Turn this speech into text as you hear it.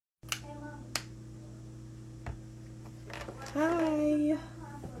Hi,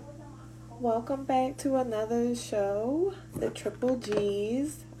 welcome back to another show, the Triple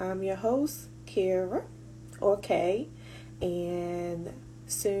G's. I'm your host, Kira, or Kay, and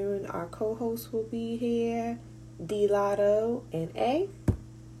soon our co hosts will be here, D Lotto and A.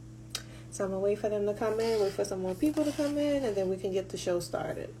 So I'm gonna wait for them to come in, wait for some more people to come in, and then we can get the show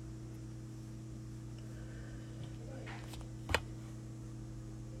started.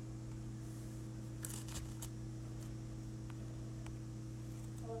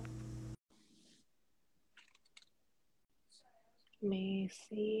 Let me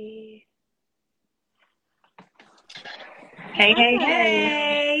see. Hey, hey, Hi.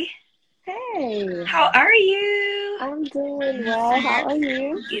 hey. Hey. How are you? I'm doing well. How are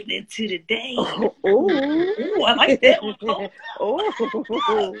you? Getting into the day. Oh, Ooh, I like that one. Oh.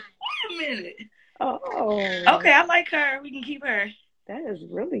 Wait a minute. Oh. Okay, I like her. We can keep her. That is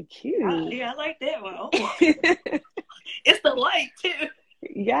really cute. Yeah, I like that one. Oh. It's the light, too.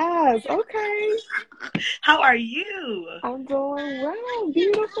 Yes, okay. How are you? I'm doing well.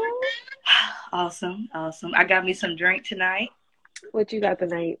 Beautiful. Awesome. I got me some drink tonight. What you got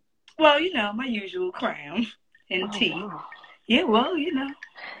tonight? Well, my usual crown and tea. Wow. Yeah, well, Yeah,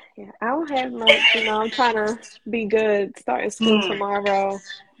 I don't have much. I'm trying to be good. Starting school tomorrow.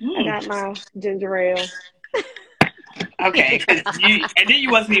 I got my ginger ale. Okay, and then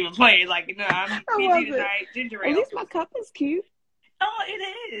you wasn't even playing. Like, I'm PG tonight, ginger ale. At least my cup is cute. Oh, it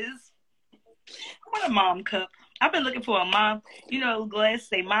is. I want a mom cup. I've been looking for a mom, glass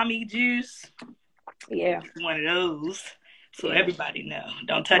say mommy juice. Yeah. One of those. So everybody know.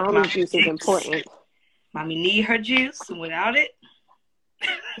 Don't touch mommy juice is important. Mommy need her juice. And without it,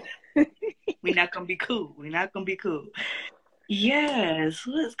 we're not going to be cool. Yes,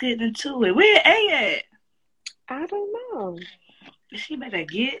 let's get into it. Where A at? I don't know. She better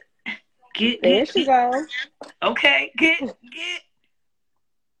get. There she goes. Okay, get.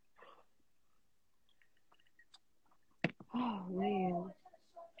 Oh, man.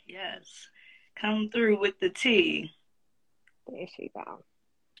 Yes. Come through with the tea. There she goes.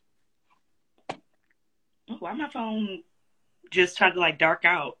 Why my phone just tried to dark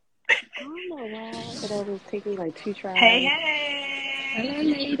out? I don't know why. It always takes me 2 tries. Hey. Hello,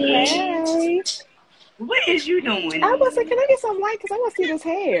 ladies. Hey. What is you doing? I was like, can I get some light? Because I want to see this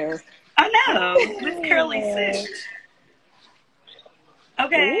hair. I know. Miss Curly Sis.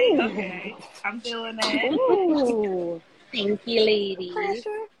 Okay. I'm feeling that. Ooh. Thank you, ladies.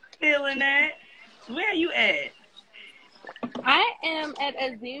 Pressure. Feeling that. Where are you at? I am at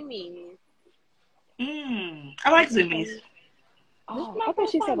Azumi. I like Zoomies. Oh, I thought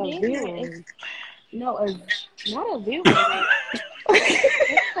she said a viewing. No, not a viewing.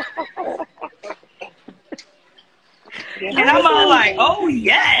 And I'm all like, oh,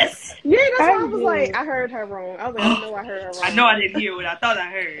 yes. Yeah, that's why I was like, I heard her wrong. I was like, I know I heard her wrong. I know I didn't hear what I thought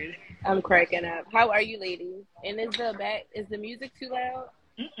I heard. I'm cracking up. How are you, ladies? And is the music too loud?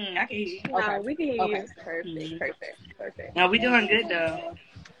 I can hear you. Okay. No, we can hear you. Perfect. No, we doing good, though.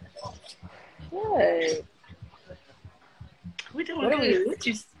 Good. We doing good.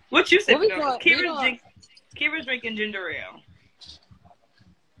 What you sipping on? Kira's drinking ginger ale.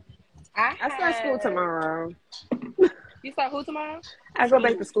 I start school tomorrow. You start who tomorrow? I go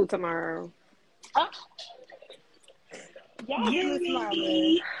back to school tomorrow. Oh. Yes, Miss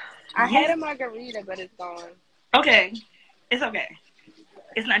Mama. I had a margarita, but it's gone. Okay. It's okay.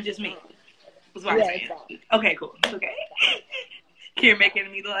 It's not just me. That's what I'm saying. Okay, cool. It's okay. Kira making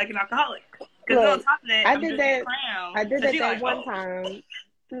me look like an alcoholic. Because on top of that, I did that one time.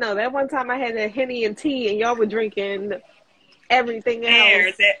 No, that one time I had that Henny and tea, and y'all were drinking everything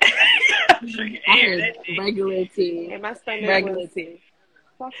else. I'm drinking air that day. Regular tea. And my stomach regular tea.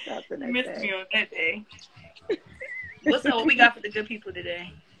 Fucked up the next missed me on that day. What's up? What we got for the good people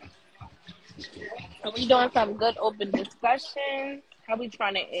today? Are we doing some good open discussion? How we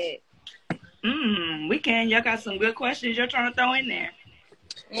trying to eat? We can. Y'all got some good questions you're trying to throw in there.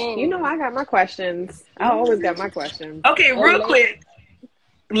 You know I got my questions. I always got my questions. Okay, real quick.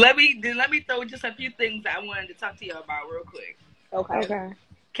 Let me throw just a few things I wanted to talk to you about real quick. Okay.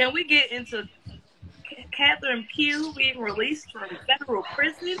 Can we get into Catherine Pugh being released from federal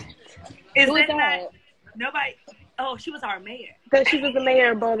prison? Who is that? Nobody. Oh, she was our mayor. She was the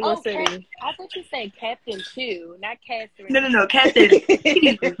mayor of Baltimore City. I thought you said Captain Pugh, not Catherine. No, Captain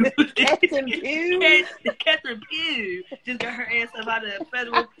Pugh. Captain Pugh. Catherine Pugh just got her ass up out of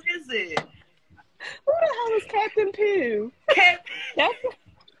federal prison. Who the hell is Captain Pugh? That's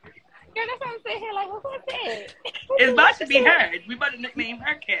what I'm saying here. Like, what's that? It's about to be her. We about to nickname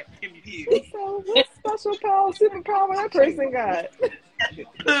her Captain Pugh. So what special power, superpower that person got?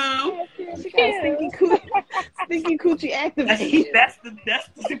 Pooh. She got stinky you coochie activated? That's the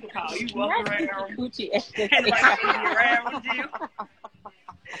superpower. You walk around. Coochie activated. And nobody around you.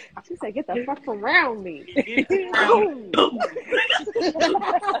 She said, "Get the fuck around me."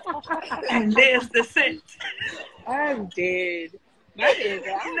 And there's the scent. I'm dead. That is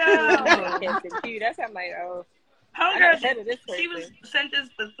That's I'm like, oh. She was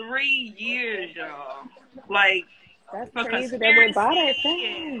sentenced to 3 years, y'all. Like, that's crazy that went by that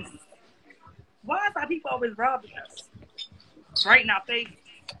fast. Why is our people always robbing us? Right in our face.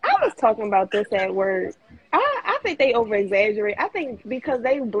 I was talking about this at work. I think they over exaggerate. I think because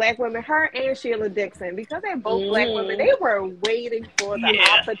they black women, her and Sheila Dixon, because they're both black women, they were waiting for the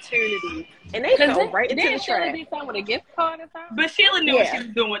opportunity, and they fell right into the trap. Sheila Dixon with a gift card or something? But Sheila knew what she was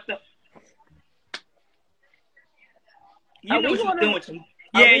doing with them. You knew what she was doing with them.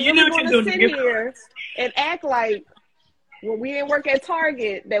 Yeah, you knew what she was doing. Sit here and act like when we didn't work at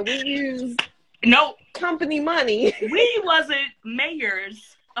Target that we used company money. We wasn't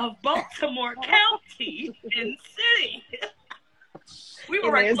mayors of Baltimore County and City. We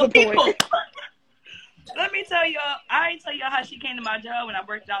were regular people. Let me tell y'all, I ain't tell y'all how she came to my job when I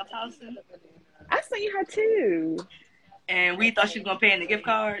worked out Towson. I seen her too. And we thought she was gonna pay in the gift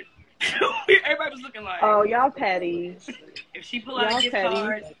card. Everybody was looking like, oh, y'all petty. If she pull out a gift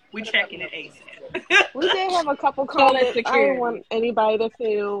card, we checking it ASAP. We did have a couple comments. I didn't want anybody to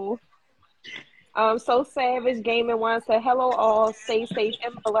feel So Savage Gaming One said, "Hello all, stay safe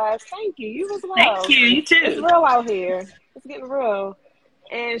and blessed." Thank you. You as well. Thank you. You too. It's real out here. It's getting real.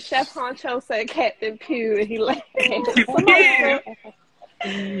 And Chef Honcho said Captain Pew, and he laughed.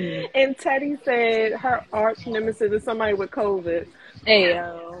 And Teddy said her arch nemesis is somebody with COVID. Hey,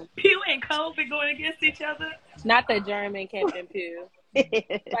 Pew and COVID going against each other. Not the German Captain Pew. I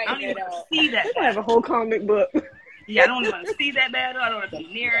don't even want to see that. They're gonna have a whole comic book. Yeah, I don't even want to see that battle. I don't want to be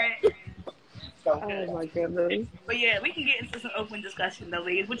near it. Oh my goodness. But yeah, we can get into some open discussion though,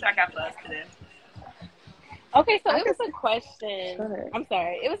 ladies. What y'all got for us today? Okay, so it was a question. I'm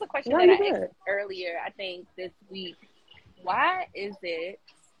sorry. It was a question that I asked earlier, I think, this week. Why is it,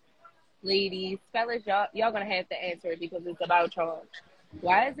 ladies, fellas, y'all gonna have to answer it because it's about y'all.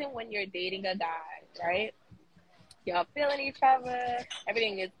 Why is it when you're dating a guy, right? Y'all feeling each other,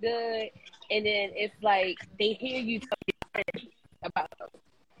 everything is good, and then it's like they hear you tell your friends about them.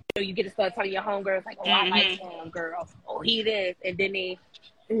 So you get to start telling your homegirls like, "Oh, I like him, girl. Oh, he this," and then they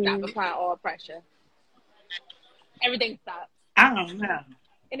stop applying all pressure. Everything stops. I don't know.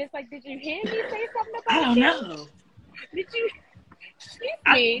 And it's like, did you hear me say something about I don't know. Did you?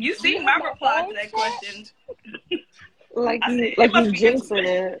 You see my reply to that question. Like you jinxing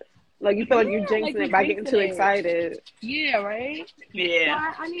it. Like you feel like you jinxing it by getting too excited. Yeah, right?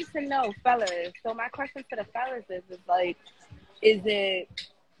 Yeah. So I need to know, fellas. So my question to the fellas is like, is it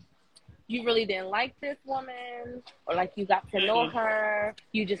you really didn't like this woman, or like you got to know her,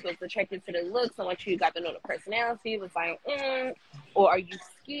 you just was attracted to the looks, and once you got to know the personality, it was like, or are you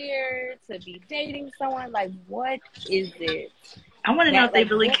scared to be dating someone? Like, what is it? I want to know if they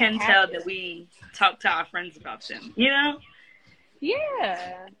really can tell that we talk to our friends about them, you know?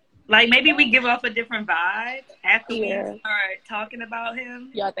 Yeah. Like, maybe we give off a different vibe after we start talking about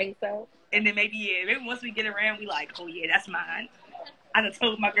him. Y'all think so? And then maybe once we get around, we like, oh yeah, that's mine. I done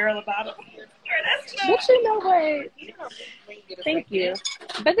told my girl about it. But you know what? Thank you.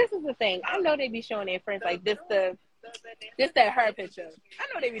 But this is the thing. I know they be showing their friends like this that her picture.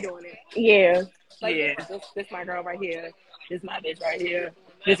 I know they be doing it. Yeah. Like, this my girl right here. This my bitch right here.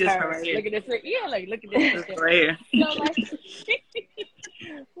 This is her right here. Look at this. Yeah, like, look at this right here. So,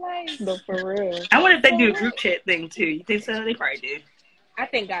 like, but for real. I wonder if they do a group chat thing too. You think so? They probably do. I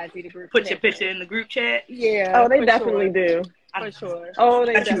think guys do the group Put your picture in the group chat. Yeah. Oh, they definitely do. For sure. Oh,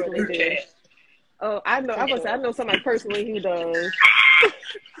 they definitely do. Oh, I know. I know somebody personally who does.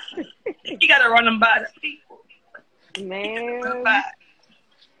 You gotta run them by the people. Man.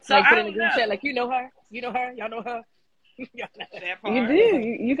 So like, put in the group chat, like, you know her? Y'all know her? You do.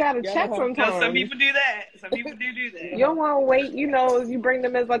 You gotta check sometimes. No, some people do that. Some people do that. You don't want to wait. You know, you bring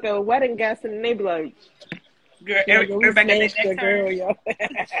them as like a wedding guest, and they be like, "Girl, everybody got their neck turn, yo."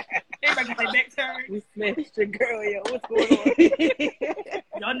 Everybody got their neck turn. We smashed your girl, yo. What's going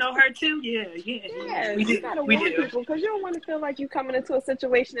on? Y'all know her too? Yeah. We do. Gotta warn people because you don't want to feel like you coming into a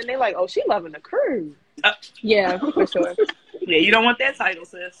situation and they like, "Oh, she loving the crew." Yeah, for sure. Yeah, you don't want that title,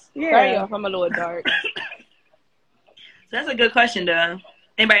 sis. Yeah, I'm a little dark. So that's a good question, though.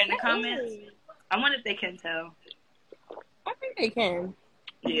 Anybody in the comments? I wonder if they can tell. I think they can.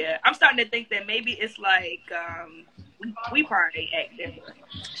 Yeah, I'm starting to think that maybe it's like we probably act different.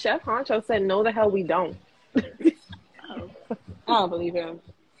 Chef Honcho said, "No, the hell we don't." I don't believe him.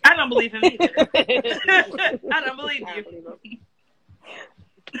 I don't believe him either. I don't believe you.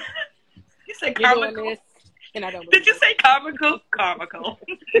 You said comical. And I don't believe Did you say comical? Comical.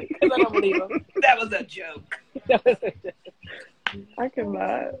 Because I don't believe him. That was a joke. I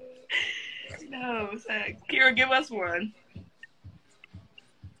cannot. No, Kira, give us one.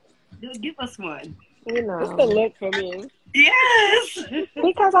 Give us one. You know. What's the look for me? Yes.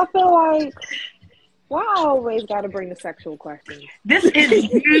 Because I feel like, why I always got to bring the sexual questions? This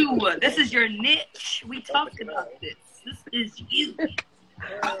is you. This is your niche. We talked about this. This is you.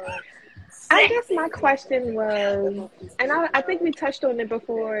 I guess my question was, and I think we touched on it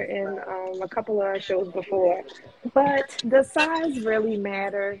before in a couple of our shows before, but does size really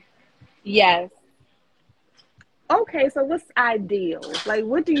matter? Yes. Okay, so what's ideal? Like,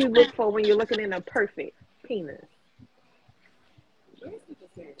 what do you look for when you're looking in a perfect penis?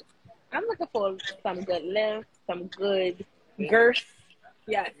 I'm looking for some good length, some good girth.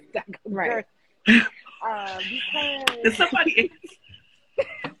 Yes, right. Girth. Because Did somebody...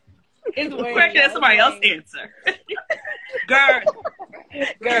 It's weird. Let somebody else answer. Girth.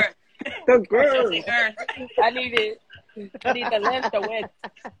 The girth. I need it. I need the length, the width.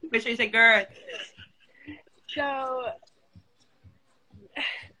 Make sure you say girth. So,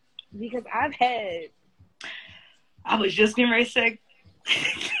 because I was just getting ready to say,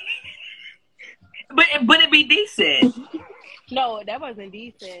 but it be decent. No, that wasn't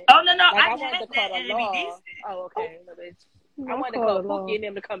decent. Oh no, Like, I wanted to call the law. Oh, okay. I wanted to call Pookie and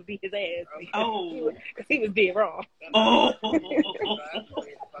them to come beat his ass. Oh, because he was dead wrong. Oh.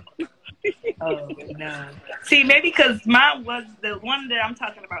 Oh no. See, maybe because mine was the one that I'm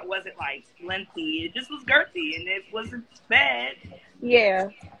talking about wasn't like lengthy. It just was girthy and it wasn't bad. Yeah,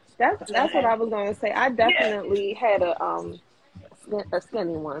 that's what I was gonna say. I definitely had a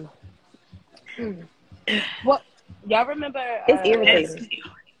skinny one. Well, y'all remember? It's irritating.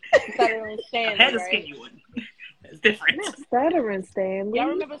 Stuttering Stanley, I had a skinny one. It's different. Not Stuttering Stanley. Y'all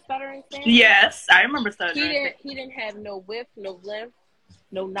remember Stuttering Stanley? Yes, I remember Stuttering. He didn't have no width, no length,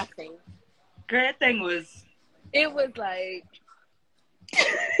 no nothing. Girl, that thing was. It was like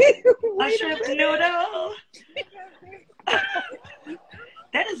a shrimp noodle.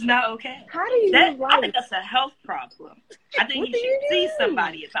 That is not okay. How do you I think that's a health problem. I think you should see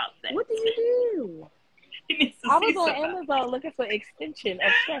somebody about that. What do you do? I was on Amazon looking for extension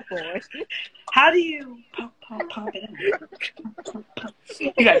of strap-on. How do you pump it out?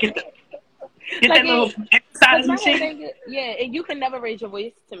 You gotta get that little exercise machine. Yeah, and you can never raise your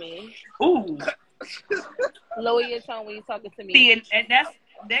voice to me. Ooh. Lower your tone when you're talking to me. See, and that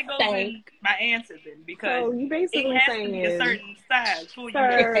goes in my answer then, because so you basically it has saying to be a certain size for you.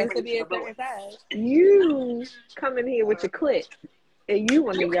 It has to be a certain size. You come in here with your clit. And you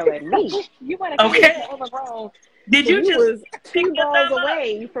want to yell at me. You want to come in overgrown. Did you just was 2 balls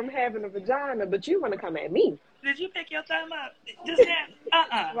away from having a vagina, but you want to come at me? Did you pick your thumb up? Just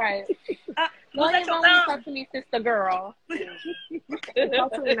now? Right. Was that your thumb? Talk to me, sister girl.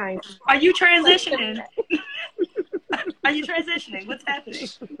 Talk to me nice. Are you transitioning? Are you transitioning? What's happening?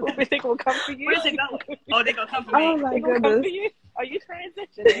 Where they gonna come for you? Where's it going? Oh, they gonna come for me. Oh my goodness. Are you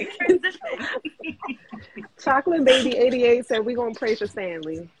transitioning? Chocolate Baby 88 said we're gonna pray for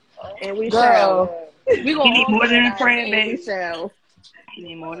Stanley. And we shall. We need more than a prayer, baby. We shall. You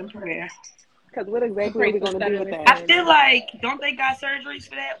need more than prayer. Because what exactly are we going to do with that? I feel like, don't they got surgeries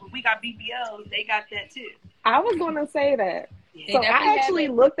for that? When we got BBLs, they got that too. I was going to say that. Yeah. So I actually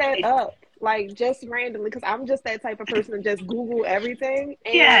looked that up, like just randomly, because I'm just that type of person to just Google everything.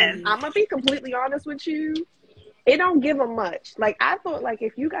 And I'm going to be completely honest with you. It don't give them much. Like, I thought, like,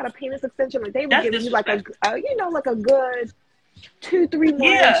 if you got a penis extension, like, they would give you, like, a good 2-3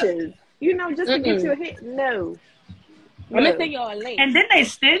 more inches. You know, just to get you a hit. No. I'm gonna send y'all a link. And then they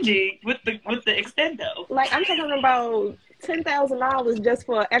stingy with the extendo. Like, I'm talking about $10,000 just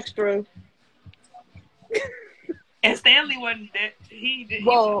for extra. And Stanley wasn't that. He did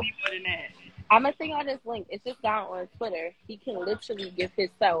more than that. I'm gonna send y'all this link. It's this guy on Twitter. He can literally give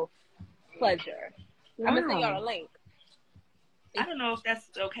himself pleasure. Wow. I'm gonna send y'all a link. I don't know if that's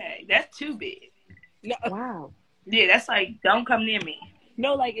okay. That's too big. No. Wow. Yeah, that's like, don't come near me.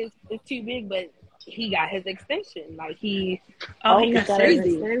 No, like it's too big, but he got his extension. Like he got his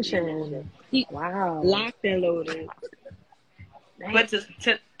extension. Wow. Locked and loaded. But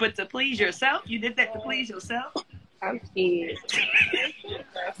to please yourself, you did that to please yourself. I'm scared.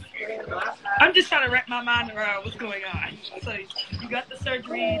 I'm just trying to wrap my mind around what's going on. So you got the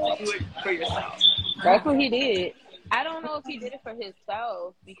surgery to do it for yourself. That's what he did. I don't know if he did it for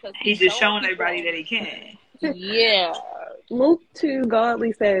himself because he's just showing everybody that he can. Yeah. Luke 2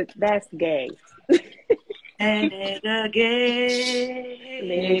 Godly said that's gay. Nigga gay.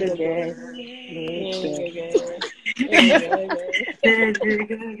 Nigga gay.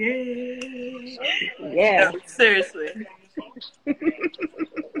 Nigga gay. Yeah. No, seriously.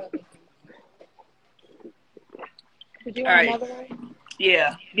 Did you want another one?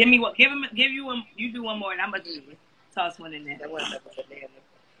 Yeah. Give me one. Give you one. You do one more, and I'm gonna toss one in there.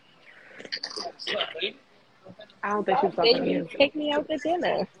 I don't think she's talking to you. Take me out to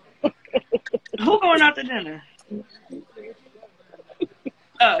dinner. Who going out to dinner?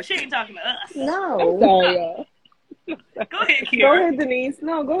 Oh, she ain't talking to us. No. I'm sorry, y'all. Go ahead, Kira. Go ahead, Denise.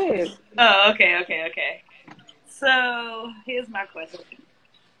 No, go ahead. Oh, okay. So here's my question.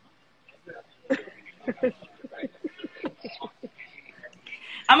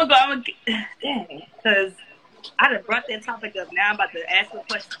 I'm gonna dang, because I done brought that topic up. Now I'm about to ask a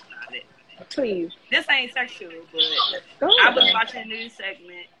question about it. Please. This ain't sexual, but I was watching a news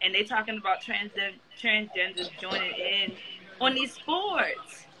segment and they talking about transgenders joining in on these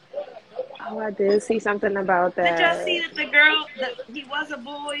sports. Oh, I did see something about that. Did y'all see that the girl, he was a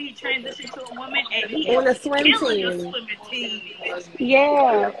boy, he transitioned to a woman, and he on a swim killing a team. swimming team.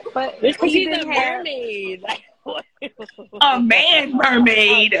 Yeah, but she's a mermaid. A man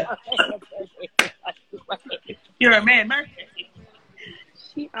mermaid. You're a man mermaid.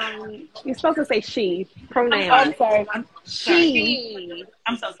 You're supposed to say she. Pronoun. I'm sorry. She.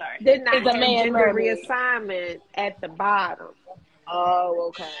 I'm so sorry. Did not have gender reassignment at the bottom. Oh,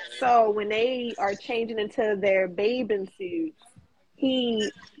 okay. So when they are changing into their bathing suits,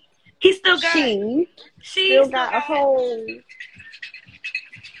 he still got a whole.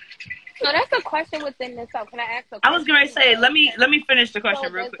 So that's a question within itself. Can I ask a question? I was going to say, let me finish the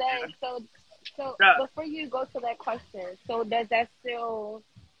question real quick. So before you go to that question, so does that still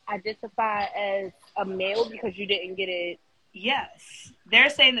identify as a male because you didn't get it? Yes. They're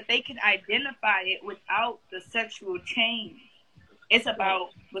saying that they can identify it without the sexual change. It's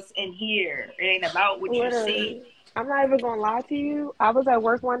about what's in here. It ain't about what you see. I'm not even going to lie to you. I was at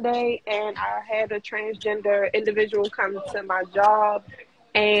work one day and I had a transgender individual come to my job.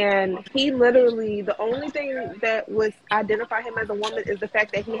 And he literally, the only thing that was identify him as a woman is the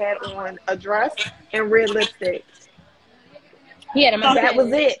fact that he had on a dress and red lipstick. That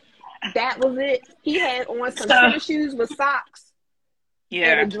was it. He had on some tennis shoes with socks.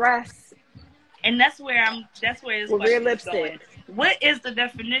 Yeah. And a dress. And that's where it's with red lipstick. Going. What is the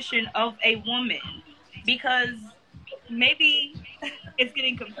definition of a woman? Because maybe it's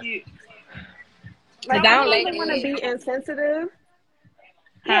getting confused. Like, I don't even want to be insensitive.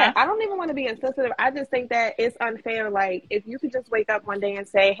 Yeah, I don't even want to be insensitive. I just think that it's unfair. Like, if you could just wake up one day and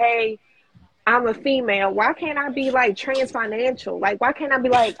say, hey, I'm a female, why can't I be like trans financial? Like, why can't I be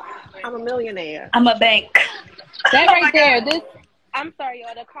like, I'm a millionaire? I'm a bank. That right there, I'm sorry,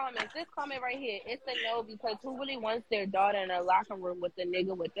 y'all, the comments. This comment right here, it's a no because who really wants their daughter in a locker room with a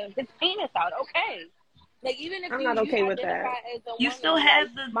nigga with his penis out? Okay. Like, even if I'm not okay with that. As a you woman, still have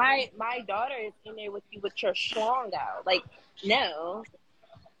like, my daughter is in there with you with your schlong out. Like, no.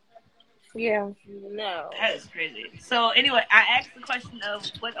 Yeah. No. That is crazy. So anyway, I asked the question of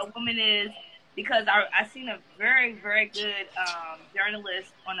what a woman is because I seen a very, very good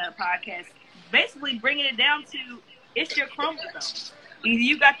journalist on a podcast basically bringing it down to it's your chromosomes. Either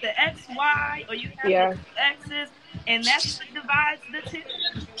you got the XY or you have the X's, and that's what divides the two.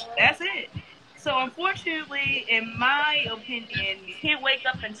 That's it. So unfortunately, in my opinion, you can't wake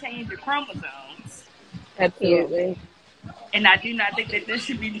up and change your chromosomes. Absolutely. And I do not think that this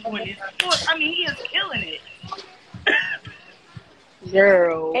should be doing this sport. I mean, he is killing it.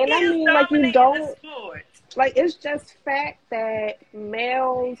 Girl. And I mean, like, you don't. Like, it's just fact that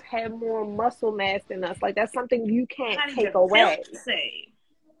males have more muscle mass than us. Like, that's something you can't take away.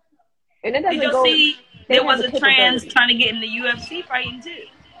 And it doesn't Did you see there was a trans trying to get in the UFC fighting too?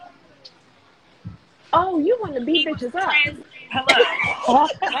 Oh, you want to beat bitches up? Hello.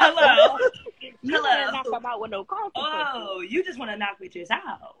 Hello. You want to knock them out with no consequences. Oh, you just want to knock bitches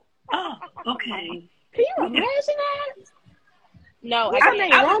out. Oh, okay. Can you imagine that? No,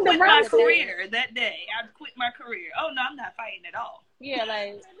 I would quit my career that day. I'd quit my career. Oh, no, I'm not fighting at all. Yeah,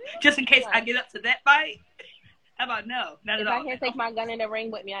 like... Just in case I get up to that fight. How about no? Not at all. If I can't take my gun in the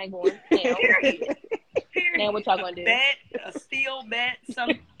ring with me, I ain't going. Period. Now what y'all gonna do? A steel bat,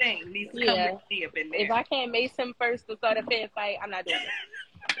 something needs to come with me up in there. If I can't mace him first to start a fair fight, I'm not doing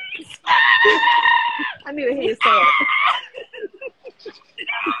it. I need to hear you say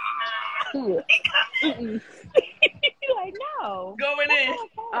it. Like, no. Going in.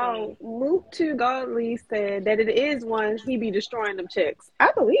 Oh, Luke 2 Godly said that it is one he be destroying them chicks.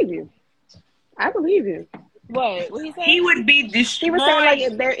 I believe you. What he said? He would be destroyed. He was saying like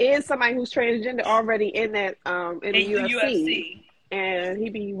if there is somebody who's transgender already in that in the UFC, and he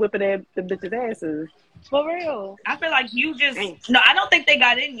be whipping the bitches' asses. For real. I feel like you just no. I don't think they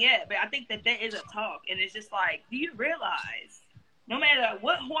got in yet, but I think that there is a talk, and it's just like, do you realize, no matter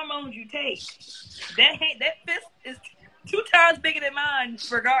what hormones you take, that fist is 2 times bigger than mine,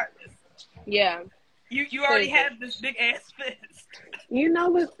 regardless. Yeah. You already have this big ass fist. You know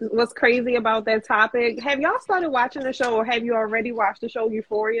what's crazy about that topic? Have y'all started watching the show, or have you already watched the show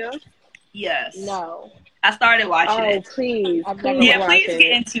Euphoria? Yes. No. I started watching it. Oh, please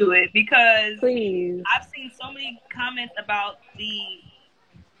get into it, because please. I've seen so many comments about the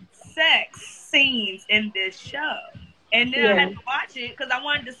sex scenes in this show. And then I had to watch it because I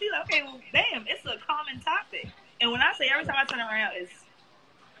wanted to see, like, okay, well, damn, it's a common topic. And when I say every time I turn around, it's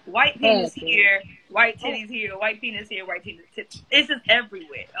white penis here, white titties here, white penis here, white penis titties. It's just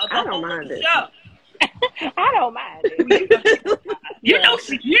everywhere. I don't mind it. I don't mind it. You know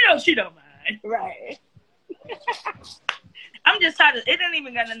she don't mind. Right. I'm just tired of it. Ain't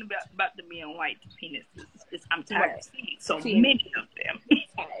even got nothing about the being white penises. I'm tired of seeing so many of them.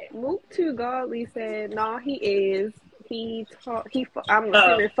 Luke Too Godly said, no, he is. I'm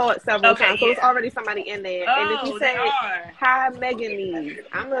assuming thought several times, so it's already somebody in there. And then he said, hi, Megan Needs.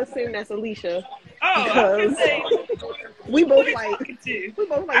 I'm going to assume that's Alicia. Because we both like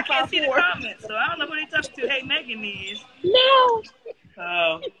I can't see the comments, so I don't know who they talking to. Hey, Megan Needs. No.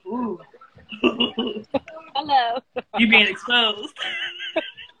 Oh, ooh. Hello. You being exposed.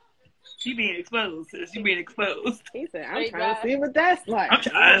 She being exposed, sis. You being exposed. He said, I'm trying to see what that's like. I'm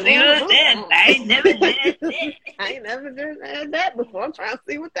trying to see what that's like. I ain't never did that. I ain't never done that before. I'm trying to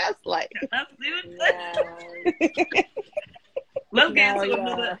see what that's like. Let's get into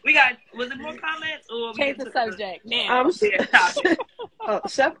another. We got, was it more comments or change the subject now?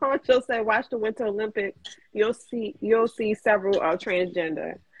 Chef Honcho said, watch the Winter Olympics. You'll see several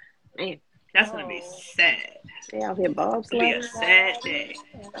transgender. Man. That's gonna be sad. They out here bobsledding. It'll be a sad day.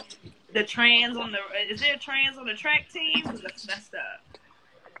 The trans on is there a trans on the track team? That's messed up.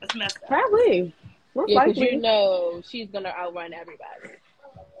 That's messed up. Probably. Most likely. You know she's gonna outrun everybody.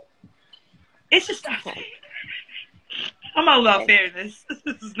 It's just not fair. I'm all about fairness.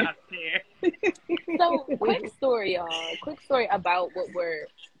 This is not fair. So, quick story about what we're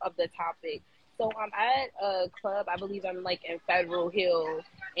of the topic. So I'm at a club, I believe I'm like in Federal Hill,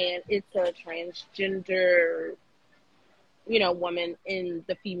 and it's a transgender, woman in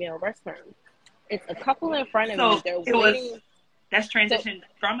the female restroom. It's a couple in front of me. They're waiting. That's transitioned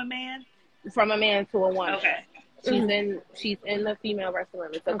from a man? From a man to a woman. Okay. She's in the female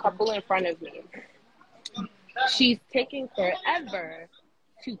restroom. It's a couple in front of me. She's taking forever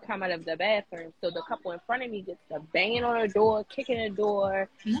to come out of the bathroom. So the couple in front of me gets to banging on her door, kicking the door.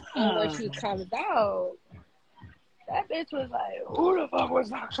 And when she comes out, that bitch was like, who the fuck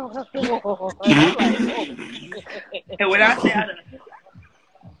was knocking on the door? And I'm like, oh. And when I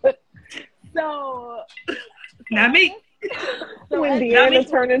say so not me. So when Deanna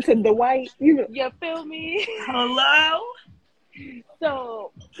turned into Dwight, you feel me? Hello?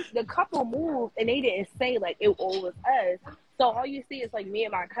 So the couple moved and they didn't say like it was us. So all you see is like me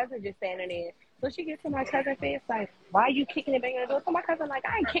and my cousin just standing there. So she gets to my cousin's face like, why are you kicking and banging on the door? So my cousin like,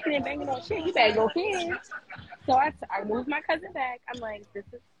 I ain't kicking and banging on shit. You better go here. So I moved my cousin back. I'm like, this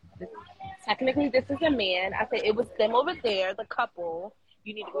is a man. I said, it was them over there, the couple.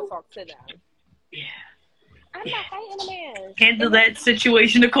 You need to go talk to them. Yeah. I'm not fighting a man. Handle that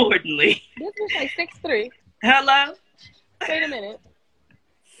situation accordingly. This was like 6'3". Hello? Wait a minute.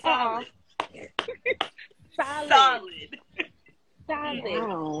 Solid. Solid.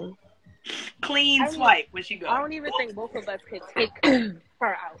 Wow. Clean swipe when she goes. I don't even think both of us could take her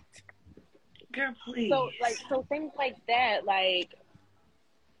out. Girl, please. So things like that, like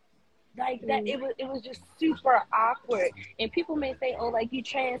that, it was just super awkward. And people may say, oh, like you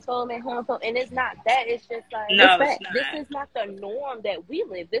transphobe and homophobe, and it's not that. It's just like, no, it's not. This is not the norm that we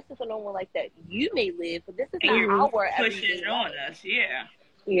live. This is the norm like that you may live, but this is not our pushing it on us. Yeah.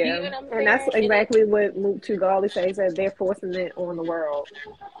 Yeah, you know and that's exactly what Luke Too Godly says, that they're forcing it on the world.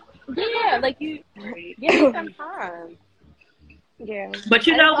 Yeah, like you give them time. Yeah. But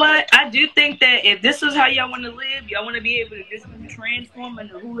you know what? I do think that if this is how y'all want to live, y'all want to be able to just transform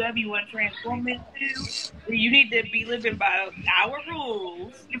into whoever you want to transform into, you need to be living by our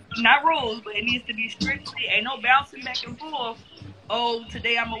rules. Not rules, but it needs to be strictly. Ain't no bouncing back and forth. Oh,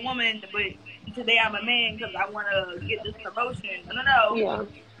 today I'm a woman, but today I'm a man because I want to get this promotion. No. Yeah.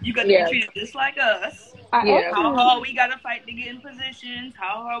 You got to be treated just like us. How hard we gotta fight to get in positions.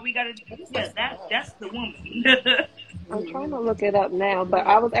 How hard we gotta. Yeah, that's the woman. I'm trying to look it up now, but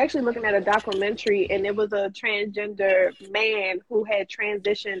I was actually looking at a documentary, and it was a transgender man who had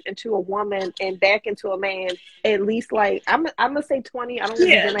transitioned into a woman and back into a man. At least, like I'm gonna say 20. I don't want to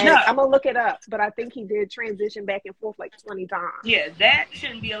be dramatic. No. I'm gonna look it up, but I think he did transition back and forth like 20 times. Yeah, that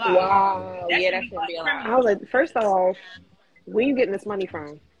shouldn't be allowed. Wow. That shouldn't be allowed. I was like, first off, where you getting this money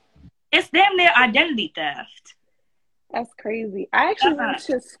from? It's damn near identity theft. That's crazy. I actually went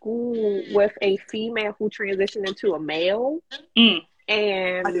to school with a female who transitioned into a male, and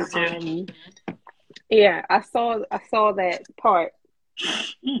I saw that part.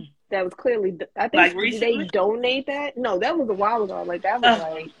 That was clearly. I think like they donate that. No, that was a while ago. Like that was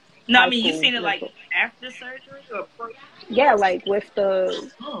like. No, I mean you seen it like after surgery or pre? Yeah, like with the.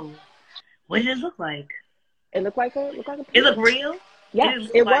 Oh, what did it look like? It looked like a. It looked real. Yes,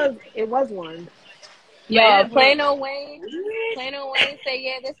 it was. It was one. Yeah, Plano Wayne say,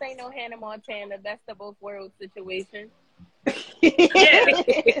 yeah, this ain't no Hannah Montana. That's the both worlds situation.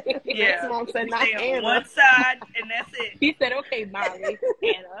 Yeah. Mom said not on one side, and that's it. He said, okay, Molly,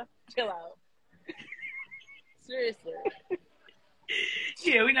 Hannah, chill out. Seriously.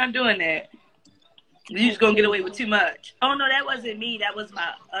 Yeah, we're not doing that. You're just going to get away with too much. Oh, no, that wasn't me. That was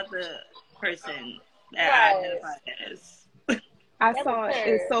my other person that I identified as. I saw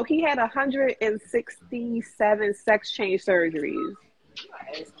it. So he had 167 sex change surgeries.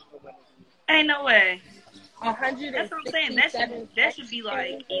 Ain't no way. 100. That's what I'm saying. That should be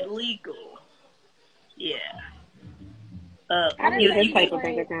like illegal. Yeah. You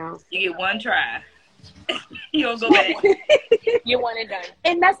get one try. You don't go back. You want it done.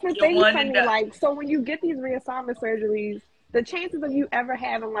 And that's the thing for me. Like, so when you get these reassignment surgeries, the chances of you ever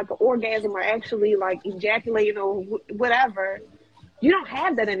having like an orgasm or actually like ejaculating or whatever. You don't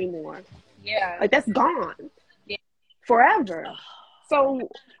have that anymore. Yeah. Like, that's gone. Yeah. Forever. So,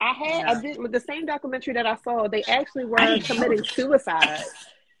 I did, with the same documentary that I saw, they actually were committing suicide.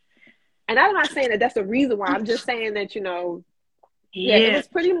 And I'm not saying that that's the reason why. I'm just saying that, it was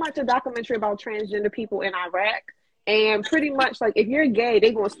pretty much a documentary about transgender people in Iraq. And pretty much, like, if you're gay,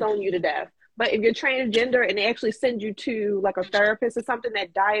 they're going to stone you to death. But if you're transgender and they actually send you to like a therapist or something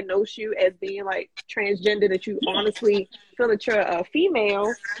that diagnose you as being like transgender, that you honestly feel that you're a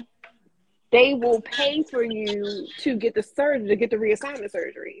female, they will pay for you to get the surgery, to get the reassignment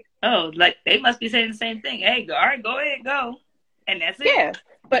surgery. Oh, like they must be saying the same thing. Hey, all right, go ahead, go. And that's it. Yeah.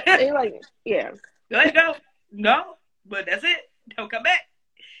 But they like, yeah. Go ahead, go. No, but that's it. Don't come back.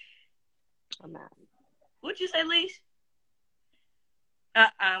 I'm not. What'd you say, Leash? I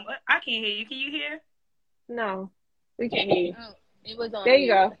can't hear you. Can you hear? No, we can't hear you. Oh, it was on. There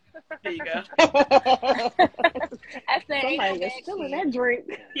you go. There you go. I said, somebody is still in that drink.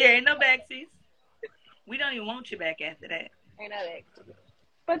 Yeah, ain't no backseats. We don't even want you back after that. Ain't no backseats.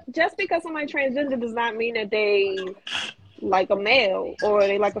 But just because somebody transgender does not mean that they like a male or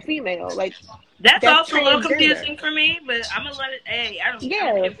they like a female. Like that's also a little confusing for me, but I'm gonna let it. Hey, I don't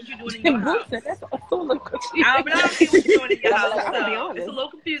care what you're doing in your house. That's also a little confusing. I don't care what you're doing in your house. So it's a little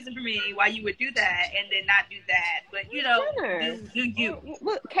confusing for me why you would do that and then not do that. But do you?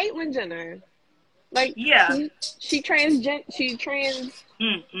 Look, Caitlyn Jenner. Like she trans.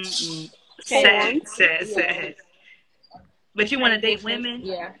 Sad. But you want to date women?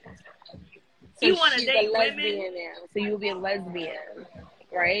 Yeah. So you want to date women? Now. So you'll be a lesbian,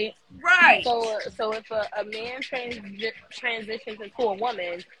 right? Right. So if a man transitions into a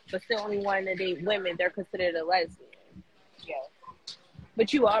woman, but still only wanting to date women, they're considered a lesbian. Yeah.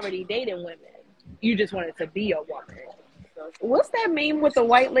 But you already dating women. You just wanted to be a woman. What's that meme with the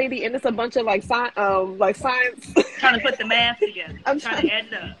white lady and it's a bunch of like science? Trying to put the math together. I'm trying to add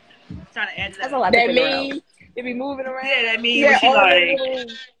it up. That's a lot. That meme. It be moving around. Yeah, that meme. Yeah, she's like.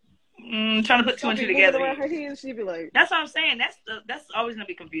 Trying to put two and two together. Her hands, she'd be like, that's what I'm saying. That's always gonna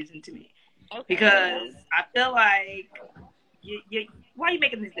be confusing to me, because I feel like why are you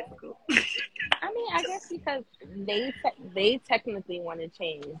making this difficult? I mean, I guess because they technically want to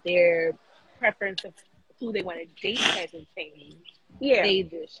change their preference of who they want to date hasn't changed. Yeah, they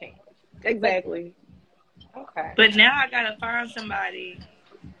just changed. Exactly. Okay. But now I gotta find somebody.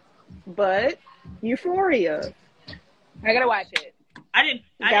 But Euphoria, I gotta watch it. I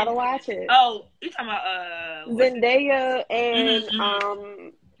gotta watch it. Oh, you talking about Zendaya and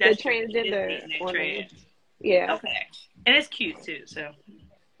the transgender woman. Yeah. Okay. And it's cute too, so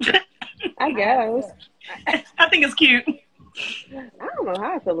I guess. I think it's cute. I don't know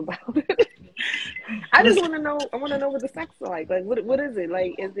how I feel about it. I just want to know. I want to know what the sex is like. Like, what is it?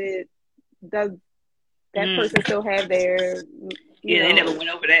 Like, does that person still have their Yeah, they never went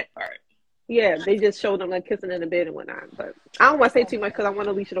over that part. Yeah, they just showed them like kissing in the bed and whatnot. But I don't want to say too much because I want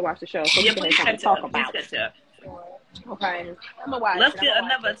Alicia to watch the show, so we can have something to talk about. Okay, I'm gonna watch. Let's get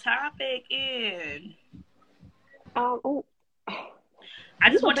another topic in. I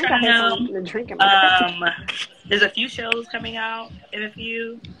just want you to know, there's a few shows coming out in a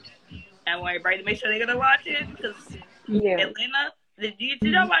few. I want everybody to make sure they're gonna watch it because Atlanta. Did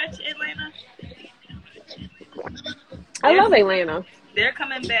y'all watch Atlanta? I love Atlanta. They're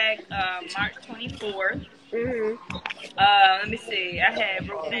coming back March 24th. Let me see. I had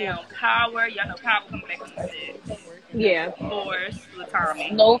wrote down Power. Y'all know Power coming back on the 6th. Yeah. Force, Tommy.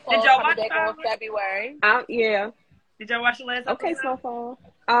 Snowfall did y'all watch back Power? on February. Yeah. Did y'all watch the last episode? Okay, Snowfall.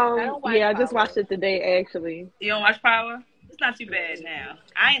 I just watched it today actually. You don't watch Power? It's not too bad now.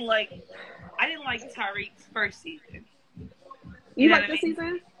 I didn't like Tariq's first season. You like this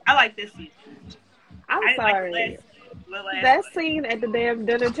season? I like this season. I'm sorry. That scene at the damn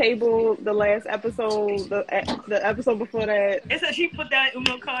dinner table, the last episode, the episode before that. It said she put that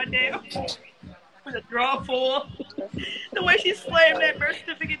Uno card down with a draw full. The way she slammed that birth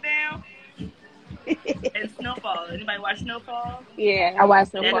certificate down. And Snowfall. Anybody watch Snowfall? Yeah, I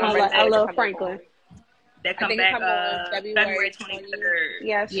watched Snowfall. I love Franklin. That come back February 23rd.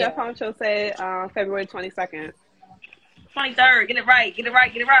 Yeah, Chef Honcho said February 22nd. 23rd. Get it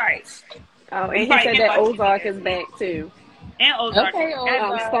right. Oh, and he said that Ozark is back too. And Ozark. Okay,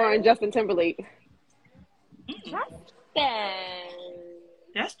 starring Justin Timberlake.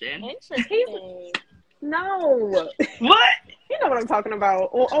 Justin? Interesting. No. What? You know what I'm talking about.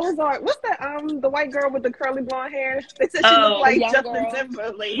 Or Ozark. What's that? The white girl with the curly blonde hair? They said she looked like Justin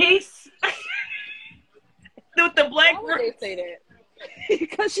Timberlake. He's with the black. Why would they say that?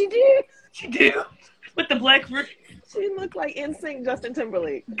 Because she did. She did. With the black. She looked like NSYNC Justin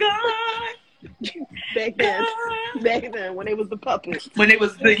Timberlake. God. Back then, when it was the puppets. When it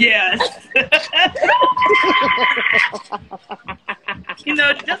was the You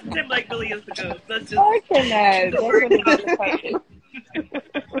know, Justin Timberlake really is the ghost. That's just. I cannot.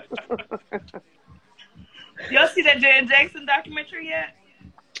 Y'all see that Janet Jackson documentary yet?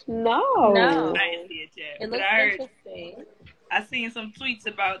 No. I didn't see it yet. It looks interesting. I seen some tweets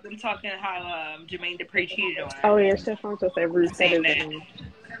about them talking how Jermaine Dupri cheated on her. Oh yeah, Stefan said Ruth said that.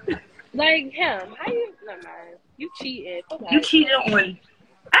 Like him, how you? No, you cheated. You cheated on.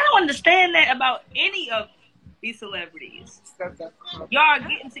 I don't understand that about any of these celebrities. Y'all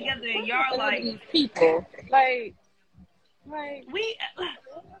getting together and y'all like these people. Like we,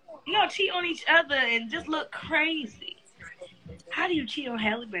 y'all cheat on each other and just look crazy. How do you cheat on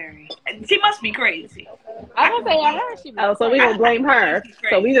Halle Berry? She must be crazy. I don't say I heard she. So we gonna blame her.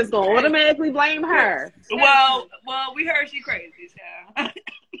 So we just gonna automatically blame her. Well, we heard she crazy. So.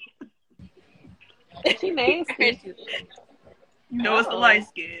 She nasty. No, it's the light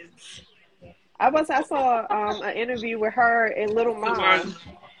skins. I saw an interview with her and Little Mom.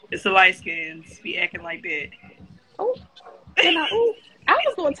 It's the light skins be acting like that. Oh, I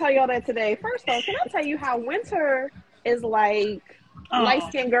was gonna tell y'all that today. First off, can I tell you how winter is like light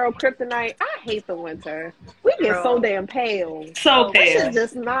skinned girl kryptonite? I hate the winter. We get so damn pale. So pale. This is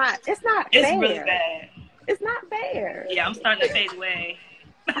just not. It's not fair. It's really bad. It's not fair. Yeah, I'm starting to fade away.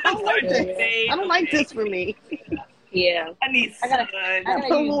 I don't like this for me. Yeah. I need sun. I gotta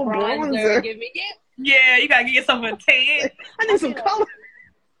use a little bronzer. Give me Yeah, you gotta get something tan. I need some color.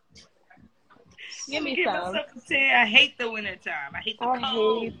 Give me some. I hate the winter time. I hate the cold.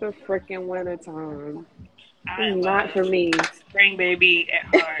 I hate the freaking winter time. Not for me. Spring baby at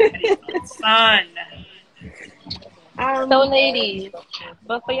heart. I need some sun. So, ladies,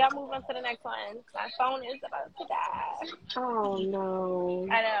 before y'all move on to the next one, my phone is about to die. Oh, no.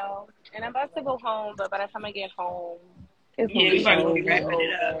 I know. And I'm about to go home, but by the time I get home, we're going to be wrapping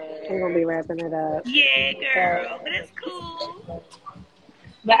it up. We're going to be wrapping it up. Yeah, girl. But it's cool.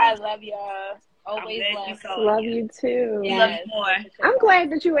 But I love y'all. Always love you too. Yes. Love you more. I'm glad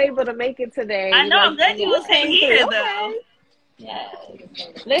that you were able to make it today. I know. I'm glad you was here, though. Yes.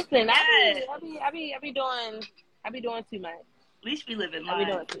 Listen, I be doing too much. At least we live in life. I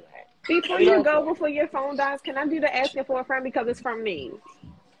be doing too much. Before your phone dies, can I do the asking for a friend because it's from me?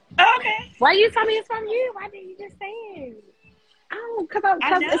 Okay. Why you tell me it's from you? Why didn't you just say it? Oh, because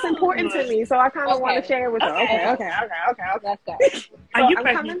it's important to me, so I kind of want to share it with her. Okay. Let's go. Are you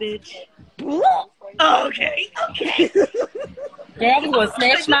pregnant, bitch? Okay. Girl, I'm gonna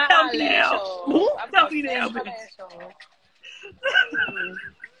snatch my eyelash. Tell me now, bitch.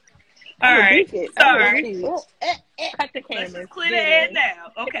 All right. Sorry. Cut the camera. Let's just clear the head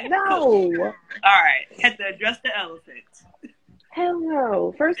now. Okay. No. Cool. All right. Had to address the elephant. Hell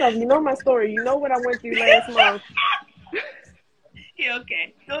no. First off, you know my story. You know what I went through last month. Yeah,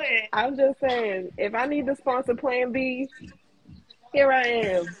 okay. Go ahead. I'm just saying, if I need to sponsor Plan B, here I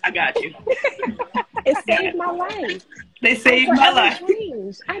am. I got you. It saved my life. They saved my life.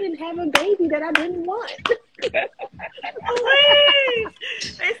 Changed. I didn't have a baby that I didn't want. Please.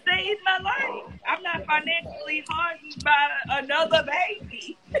 They saved my life. I'm not financially hardened by another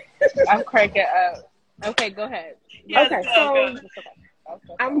baby. I'm cracking up. Okay, go ahead. Yes, okay, so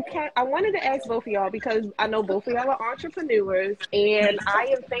I wanted to ask both of y'all because I know both of y'all are entrepreneurs, and I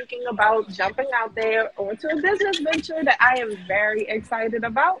am thinking about jumping out there onto a business venture that I am very excited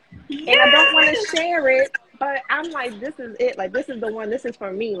about, and I don't want to share it, but I'm like, this is it. Like, this is the one. This is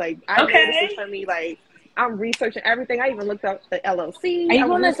for me. Like, I know this is for me. Like, I'm researching everything. I even looked up the LLC. Are you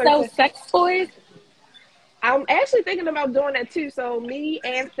going to sell sex toys? I'm actually thinking about doing that too. So me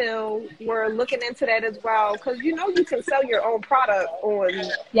and Phil were looking into that as well, because you can sell your own product on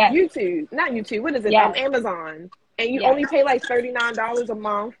YouTube. Not YouTube. What is it? Amazon, and you only pay like $39 a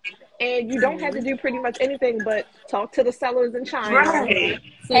month, and you don't have to do pretty much anything but talk to the sellers in China, right.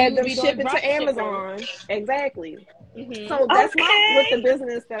 have them ship it to Amazon. Exactly. Mm-hmm. So that's what the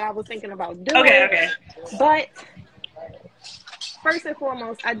business that I was thinking about doing. Okay. But first and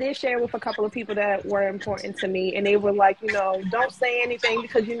foremost, I did share with a couple of people that were important to me, and they were like, don't say anything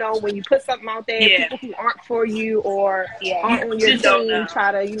because, when you put something out there, people who aren't for you or aren't on your team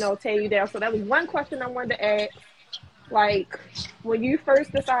try to, tear you down. So that was one question I wanted to ask. Like, when you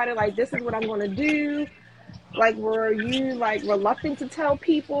first decided, like, this is what I'm going to do, like, were you, like, reluctant to tell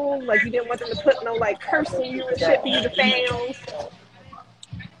people? Like, you didn't want them to put no, like, curse on you and shit for you to fail?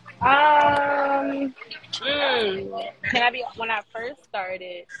 Can I be, when I first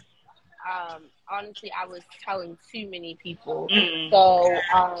started, honestly, I was telling too many people. So,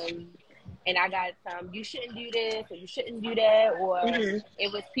 and I got you shouldn't do this or you shouldn't do that, or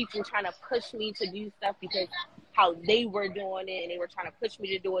it was people trying to push me to do stuff because how they were doing it, and they were trying to push me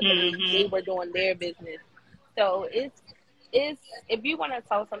to do it the way they were doing their business. So it's if you want to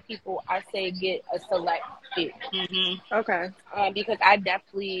tell some people, I say get a select few. Okay. Because I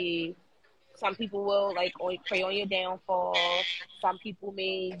definitely, some people will like prey on your downfall. Some people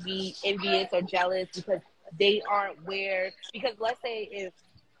may be envious or jealous because they aren't where. Because let's say if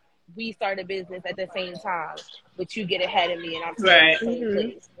we start a business at the same time, but you get ahead of me and I'm still in the same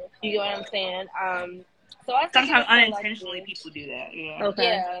place. You get what I'm saying? So I sometimes unintentionally people do that. Yeah.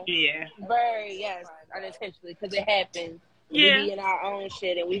 Okay. Yeah. Very unintentionally because it happens. We be in our own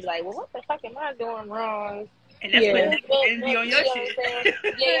shit and we be like, well, what the fuck am I doing wrong? And that's when they be on your shit.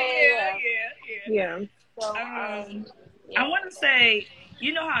 Yeah. So I want to say,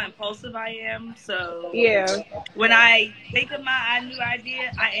 you know how impulsive I am. So when I think of my new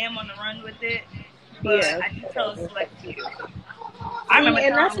idea, I am on the run with it. But I do tell a select few.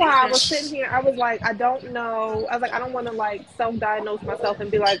 And that's why I was sitting here. I was like, I don't know. I was like, I don't want to like self-diagnose myself and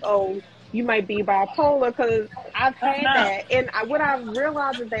be like, oh, you might be bipolar, because I've had that. And what I've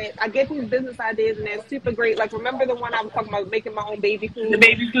realized is that I get these business ideas and they're super great. Like, remember the one I was talking about making my own baby food? The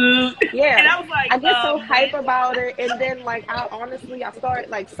baby food. Yeah. And I was like, I get so hype about it. And then, like, I start,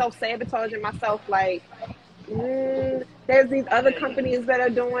 like, self-sabotaging myself. Like, there's these other companies that are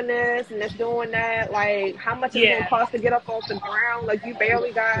doing this and that's doing that. Like, how much is it going to cost to get up off the ground? Like, you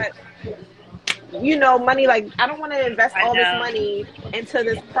barely got money. Like, I don't want to invest all this money into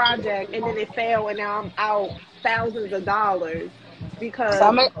this project and then it fail and now I'm out thousands of dollars because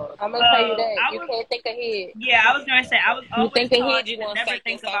I'm gonna tell you that you can't think ahead. Yeah, I was gonna say I was always think ahead. You to never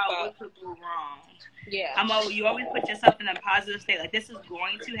think about what could go wrong. Yeah, you always put yourself in a positive state. Like, this is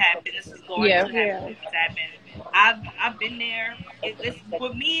going to happen. This is going to happen. This is happening. I've been there. It's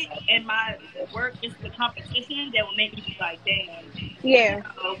with me and my work. It's the competition that will make me be like, damn.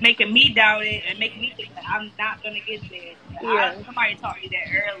 Making me doubt it and making me think that I'm not gonna get there. Somebody taught me that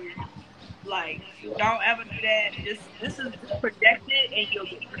earlier. Like, don't ever do that. This is projected, and you'll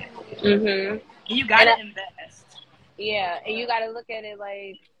get there. And you gotta invest. Yeah, and you gotta look at it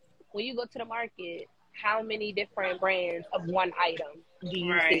like, when you go to the market, how many different brands of one item do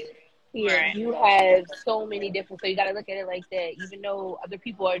you see? Right. You have so many different, so you got to look at it like that. Even though other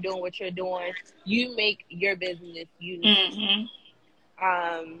people are doing what you're doing, you make your business unique.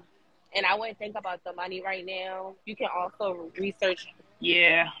 And I wouldn't think about the money right now. You can also research.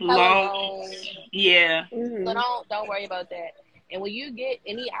 Loans. So don't worry about that. And when you get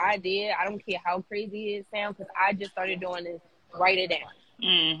any idea, I don't care how crazy it sounds, because I just started doing this, write it down.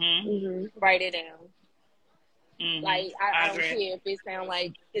 Write it down. Mm-hmm. Like, I don't care if it sounds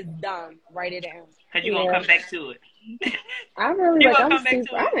like it's dumb. Write it down. Because you're going to come back to it. I'm really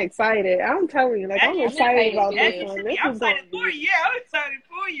I'm excited. I'm telling you, like, I'm excited about this one. I'm excited for you. Yeah, I'm excited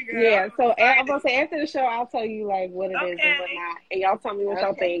for you, girl. Yeah, so I'm going to say after the show, I'll tell you, like, what it is and whatnot. And y'all tell me what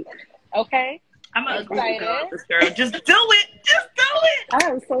y'all think. Okay. I'm excited. Girl. Just do it. Just do it. I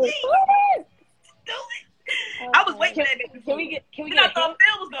am so excited. Do it. Okay. I was waiting for that baby. Can we get I thought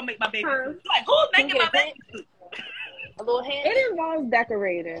Phil was going to make my baby food. Like, who's making my baby food? A little hint? It involves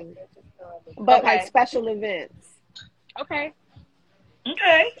decorating. But, like, special events. Okay. I'm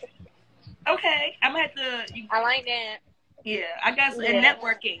going to have to... I like that. Yeah, I guess and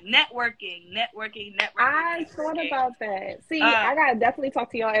networking. I thought about that. See, I gotta definitely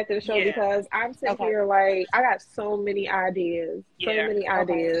talk to y'all after the show because I'm sitting here like I got so many ideas,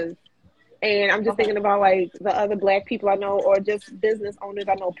 and I'm just thinking about like the other Black people I know or just business owners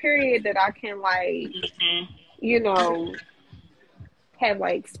I know. Period, that I can like, you know, have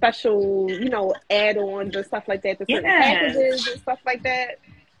like special, you know, add-ons and stuff like that to certain packages and stuff like that.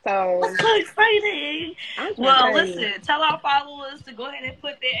 So that's so exciting. Well, listen, tell our followers to go ahead and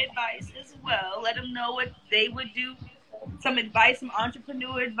put their advice as well. Let them know what they would do. Some advice, some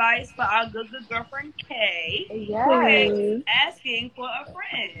entrepreneur advice for our good girlfriend Kay. Yes. Asking for a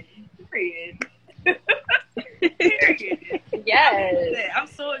friend. Period. Period. Yes. I'm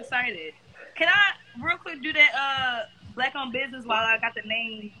so excited. Can I real quick do that Black owned business while I got the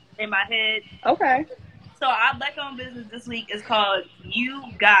name in my head? Okay. So our Black owned business this week is called You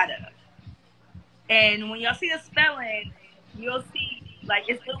Gotta. And when y'all see the spelling, you'll see like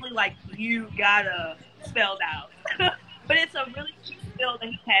it's literally like You Gotta spelled out. But it's a really cute spell that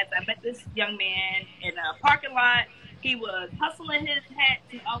he has. I met this young man in a parking lot. He was hustling his hats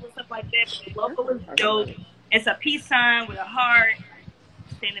and all the stuff like that. But the logo is dope. It's a peace sign with a heart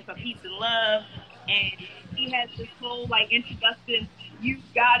standing for peace and love. And he has this whole like introduction. You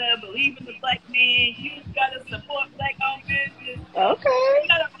gotta believe in the Black man. You gotta support Black owned business. Okay. We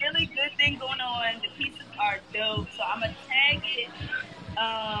got a really good thing going on. The pieces are dope. So I'm gonna tag it.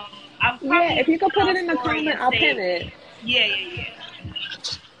 If you could put it in the comment, I'll pin it. Yeah.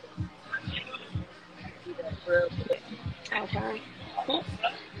 Okay.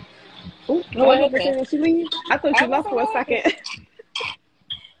 What she leave? I thought you left for a second.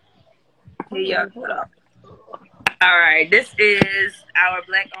 Yeah. All right, this is our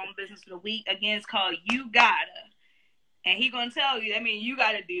Black owned business of the week. Again, it's called You Gotta. And he gonna tell you, I mean, you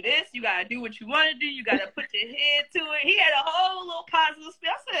gotta do this, you gotta do what you wanna do, you gotta put your head to it. He had a whole little positive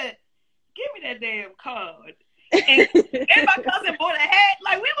spin. I said, give me that damn card. And my cousin bought a hat.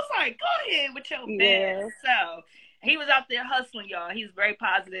 Like, we was like, go ahead with your best. So he was out there hustling, y'all. He's very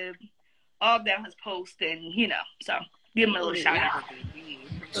positive all down his post, and you know, so give him a little shout out.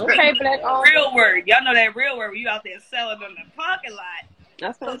 Okay, Black owned. Real word. Y'all know that real word where you out there selling on the parking lot.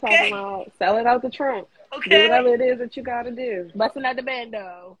 That's what I'm talking about. Sell it out the trunk. Okay. Do whatever it is that you gotta do. Busting out the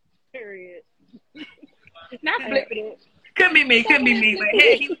bando. Period. Not flipping it. Could be me. But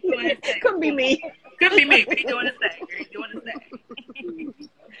hey, he was doing his thing. Could be me. He doing his thing.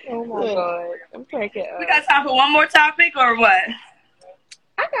 Oh my God. I'm cracking up. We got time for one more topic or what?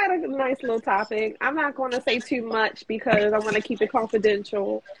 I got a nice little topic. I'm not going to say too much because I want to keep it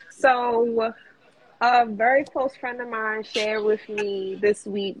confidential. So, a very close friend of mine shared with me this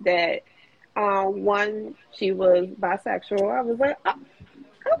week that, she was bisexual. I was like, oh,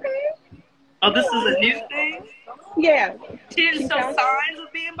 okay. Oh, this is a new thing? Yeah. She didn't show signs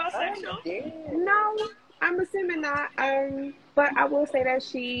of being bisexual? No, I'm assuming not. But I will say that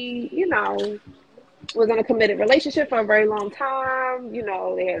she, you know, was in a committed relationship for a very long time. You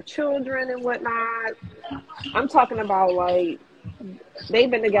know, they have children and whatnot. I'm talking about like they've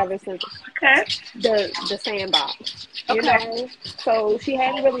been together since the sandbox. You know, so she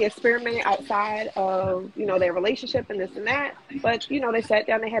hadn't really experimented outside of, you know, their relationship and this and that. But you know, they sat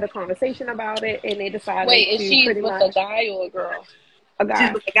down, they had a conversation about it, and they decided. Wait, is she with a guy or a girl? A guy.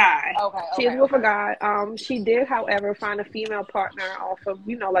 She's with a guy. Okay. She is with a guy. She did, however, find a female partner off of,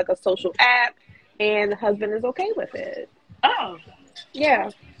 you know, like a social app. And the husband is okay with it. Oh. Yeah.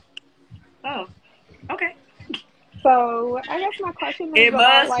 Oh. Okay. So I guess my question is it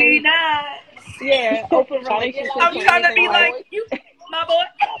must like, be nice. Yeah, open relationship. I'm trying to be like you, my boy.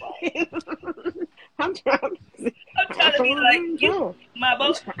 I'm trying to be like you, my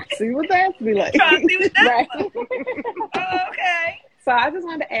boy. See what that be like. Trying to see what that's like. Oh, okay. So I just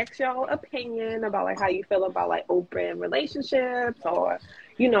wanted to ask y'all opinion about like how you feel about like open relationships or,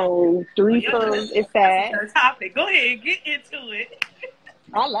 you know, threesomes. It's that. Her topic. Go ahead, get into it.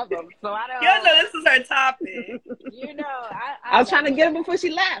 I love them, so I don't. Y'all know this is her topic. You know, I was trying to get her before she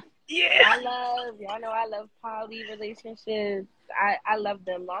left. Yeah. I love poly relationships. I love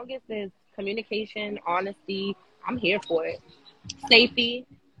them. Long as there's communication, honesty, I'm here for it. Safety.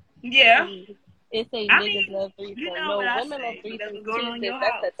 Yeah. It's a niggas love threesome. You know no, what women love threesome too.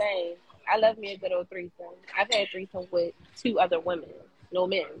 That's the thing. I love me a good old threesome. I've had threesome with 2 other women, no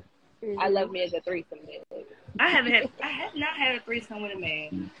men. I love me a good threesome. I have not had a threesome with a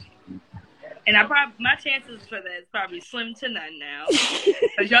man. And my chances for that is probably slim to none now.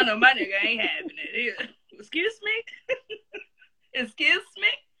 Because y'all know my nigga ain't having it either. Excuse me? Excuse me?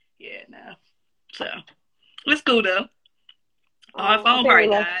 Yeah, no. So, it's cool though. Our phone probably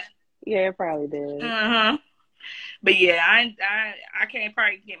died. Yeah, it probably did. But yeah, I can't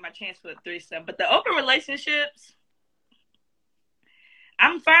probably get my chance for a threesome. But the open relationships,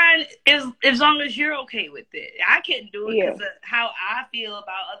 I'm fine as long as you're okay with it. I can't do it because of how I feel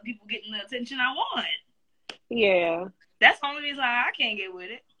about other people getting the attention I want. Yeah. That's the only reason why I can't get with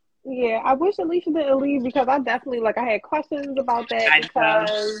it. Yeah, I wish Alicia didn't leave because I definitely, I had questions about that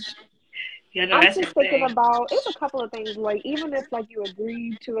because I'm just thinking about, it's a couple of things, even if, you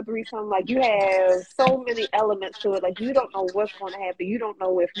agree to a threesome, you have so many elements to it, you don't know what's going to happen. You don't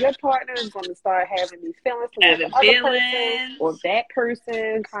know if your partner is going to start having these feelings towards the other person, or if that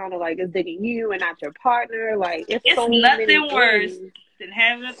person kind of, is digging you and not your partner. It's so nothing worse than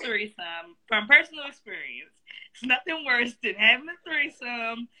having a threesome, from personal experience. It's nothing worse than having a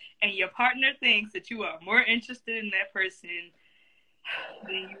threesome and your partner thinks that you are more interested in that person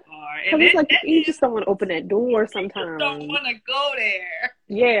than you are. And it's you just don't want to open that door sometimes. You don't want to go there.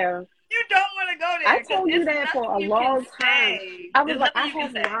 Yeah. You don't want to go there. I told you that for a long time. I was I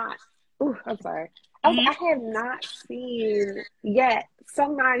have not. Ooh, I'm sorry. I have not seen yet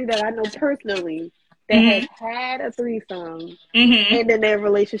somebody that I know personally that has had a threesome and then their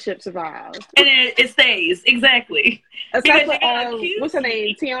relationship survives. And it stays. Exactly. Especially, what's her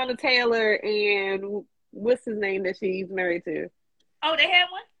name? Tiana Taylor and what's his name that she's married to? Oh, they had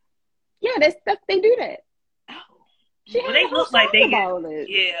one? Yeah, they do that. Oh. They look like they about it.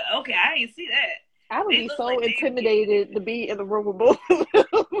 Yeah, okay, I didn't see that. I would be so intimidated to be in the room with both of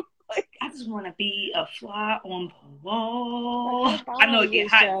them. I just want to be a fly on the wall. I know it get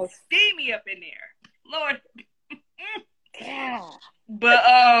hot and steamy up in there. Lord. Yeah. But,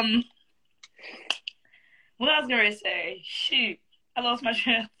 what I was going to say, shoot, I lost my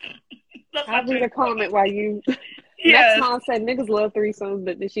train. I'll read a comment while you... Next mom said niggas love threesomes,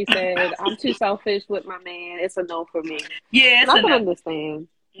 but then she said, I'm too selfish with my man. It's a no for me. Yeah, I can understand.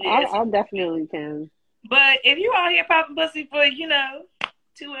 Yeah, I definitely can. But if you out here popping pussy for,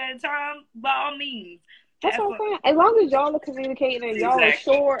 2 at a time, by all means. That's what I'm saying. As long as y'all are communicating and y'all are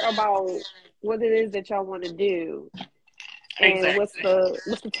sure about what it is that y'all want to do. And what's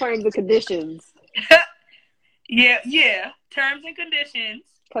the terms and conditions. Yeah. Terms and conditions.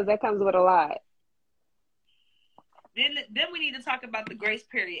 Because that comes with a lot. Then we need to talk about the grace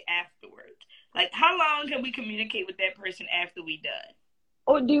period afterwards. How long can we communicate with that person after we done?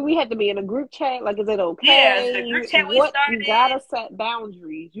 Or do we have to be in a group chat? Is it okay? Yeah, the group chat we started. You gotta set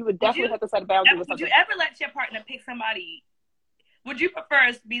boundaries. You would definitely have to set a boundary with something. Would you ever let your partner pick somebody? Would you prefer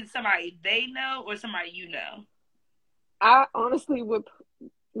it to be somebody they know or somebody you know? I honestly would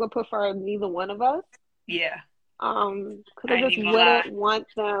prefer neither one of us. Yeah. Because I just wouldn't want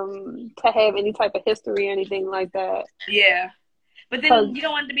them to have any type of history or anything like that. Yeah. But then you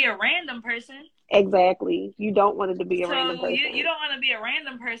don't want it to be a random person. Exactly. You don't want it to be a random person. You don't want to be a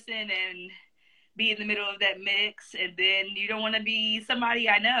random person and be in the middle of that mix, and then you don't want to be somebody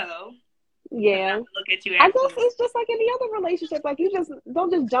I know. Yeah. Look at you. I guess it's just like any other relationship. You just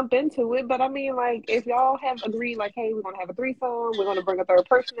don't just jump into it. But I mean, if y'all have agreed, hey, we're gonna have a threesome, we're gonna bring a third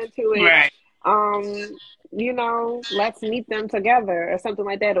person into it. Right. Let's meet them together or something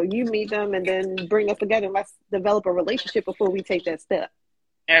like that, or you meet them and then bring us together and let's develop a relationship before we take that step.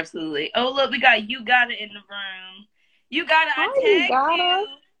 Absolutely. Oh, look, we got You Gotta in the room. You Gotta, I tagged you.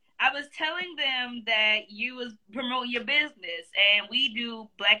 I was telling them that you was promoting your business, and we do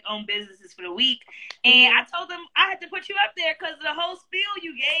Black-owned businesses for the week. And I told them I had to put you up there because of the whole spiel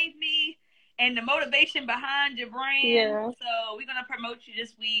you gave me and the motivation behind your brand. Yeah. So we're going to promote you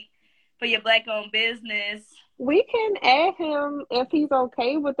this week for your Black-owned business. We can add him if he's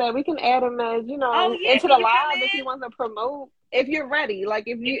okay with that. We can add him as, into the live if he wants to promote. If you're ready,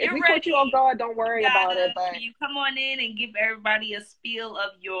 if we put you on guard, don't worry about it. But you come on in and give everybody a spiel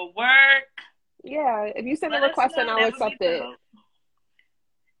of your work. Yeah, if you send a request, then I'll accept it.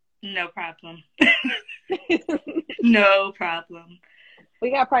 No problem. No problem.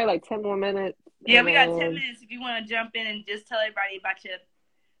 We got probably 10 more minutes. Yeah, we got 10 minutes. If you want to jump in and just tell everybody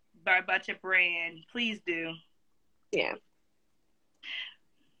about your brand, please do. Yeah.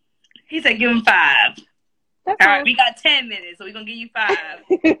 He said, give him 5. All right, we got 10 minutes, so we're going to give you 5.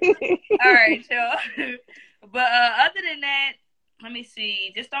 All right, y'all. But other than that, let me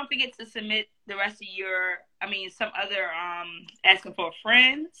see. Just don't forget to submit the rest of some other asking for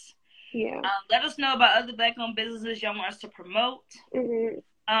friends. Yeah. Let us know about other Black-owned businesses y'all want us to promote. Mm-hmm.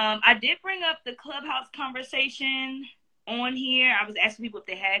 I did bring up the Clubhouse conversation on here. I was asking people if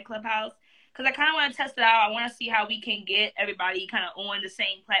they had Clubhouse because I kind of want to test it out. I want to see how we can get everybody kind of on the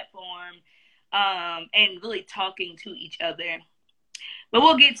same platform and really talking to each other. But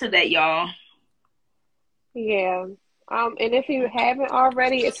we'll get to that, y'all. Yeah. And if you haven't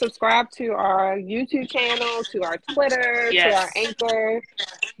already, subscribe to our YouTube channel, to our Twitter, to our Anchor.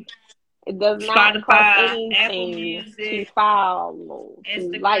 It does not Spotify, cost anything Apple Music, to follow,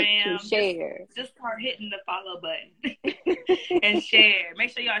 Instagram, to like, to share. Just start hitting the follow button and share.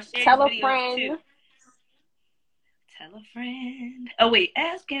 Make sure y'all share Tell this a video friend. too. Tell a friend. Oh wait,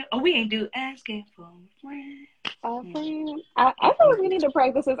 we ain't do asking for a friend. A friend. I feel like we need to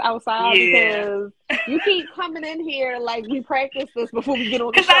practice this outside because you keep coming in here like we practice this before we get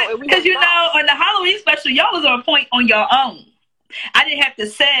on the show. Because on the Halloween special, y'all was on point on your own. I didn't have to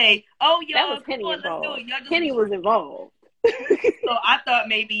say, "Oh, y'all." That was Kenny involved. Kenny was involved. So I thought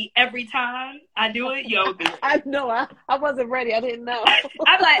maybe every time I do it, y'all do it. I know. I wasn't ready. I didn't know.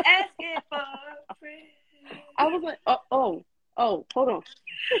 I'm like asking for a friend. I was like, oh, hold on.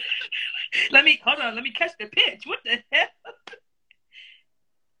 Let me catch the pitch. What the hell?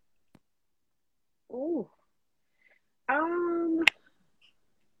 Ooh.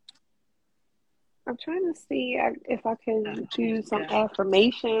 I'm trying to see if I can do some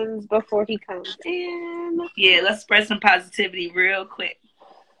affirmations before he comes in. Yeah, let's spread some positivity real quick.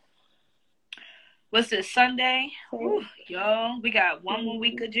 What's this, Sunday? Ooh, y'all, we got one more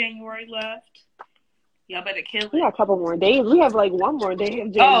week of January left. Y'all better kill it. We got a couple more days. We have like one more day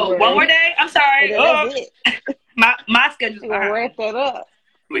of January. Oh, one more day? I'm sorry. That's it. My schedule's behind. We'll wrap that up.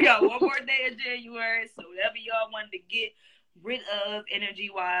 We got one more day of January, so whatever y'all wanted to get rid of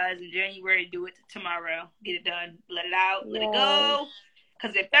energy-wise in January, do it tomorrow. Get it done. Let it out. Let it go.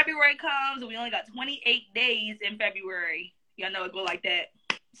 Because if February comes, and we only got 28 days in February, y'all know it go like that.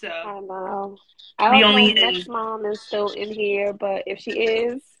 So I know. I don't know if next mom is still in here, but if she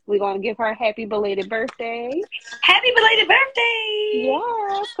is, we're going to give her a happy belated birthday. Happy belated birthday!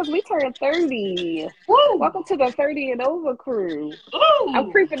 Yes, because we turned 30. Woo! Welcome to the 30 and over crew. Ooh!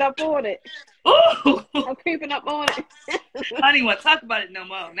 I'm creeping up on it. Ooh! I'm creeping up on it. I don't even want to talk about it no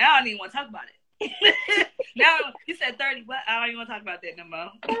more. Now I don't even want to talk about it. Now, you said 30, but I don't even want to talk about that no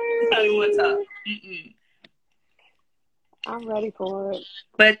more. I don't even want to talk. I'm ready for it.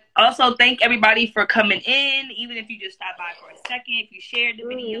 But also thank everybody for coming in, even if you just stopped by for a second. If you shared the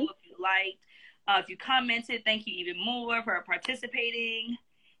video, if you liked, if you commented, thank you even more for participating.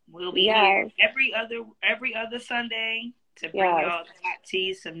 We'll be here every other Sunday to bring y'all hot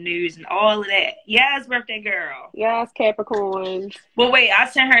tea, some news, and all of that. Yes, birthday girl. Yes, Capricorn. Well, wait, I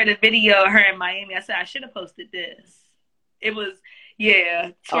sent her the video of her in Miami. I said I should have posted this. It was.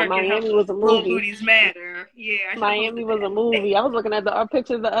 Yeah. Miami was a movie. Little Booties Matter. Yeah. Miami was a movie. I was looking at our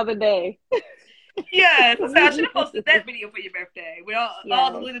pictures the other day. Yeah. So I should have posted that video for your birthday with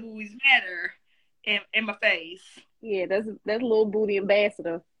all the Little Booties Matter in my face. Yeah, that's Little Booty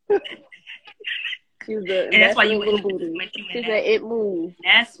Ambassador. She's the and that's why you Little Booty. She said it moved.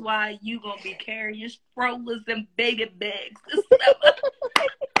 That's why you gonna be carrying strollers and baby bags this summer.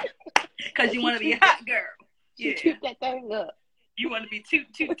 Because you want to be a hot girl. Yeah. Keep that thing up. You want to be toot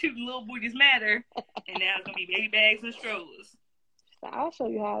Little Booties Matter, and now it's gonna be baby bags and strollers. I'll show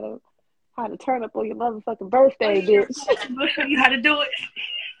you how to turn up on your motherfucking birthday, bitch. I'll show you how to do it.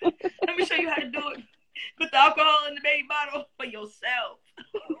 Let me show you how to do it. Put the alcohol in the baby bottle for yourself.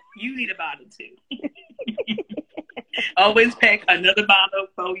 You need a bottle too. Always pack another bottle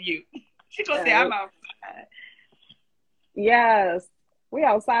for you. She's gonna say I'm outside. Yes, we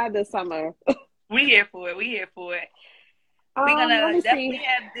outside this summer. We here for it. We're gonna definitely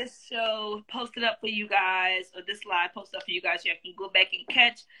have this show posted up for you guys, or this live posted up for you guys, so you can go back and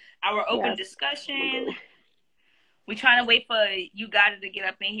catch our open discussion. We're trying to wait for you guys to get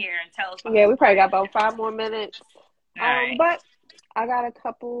up in here and tell us. Yeah, we probably got about 5 more minutes. All right. But I got a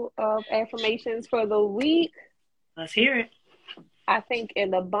couple of affirmations for the week. Let's hear it. I think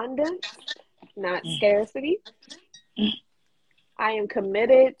in abundance, not scarcity. I am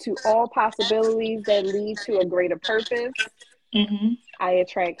committed to all possibilities that lead to a greater purpose. I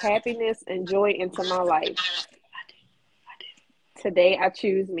attract happiness and joy into my life. Today, I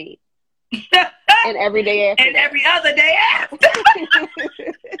choose me. And every day after. And every other day after.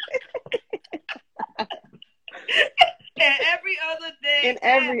 And every other day and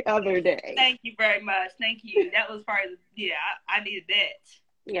every other day. Thank you very much. Thank you. That was part of I needed that.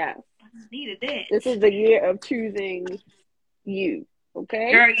 Yeah. I needed that. This is the year of choosing you.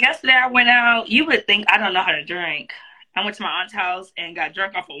 Okay? Girl, yesterday I went out. You would think I don't know how to drink. I went to my aunt's house and got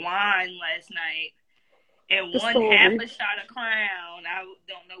drunk off of wine last night. And half a shot of Crown. I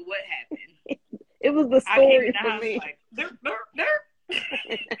don't know what happened. It was the story for me. Like, derp.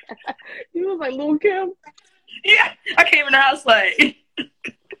 You was like, Lil' Kim? Yeah. I came in the house like,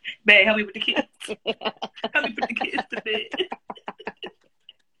 babe, help me with the kids. Help me put the kids to bed.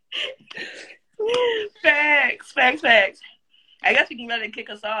 Facts. I guess we can let it kick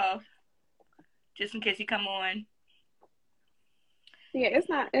us off. Just in case you come on. Yeah, it's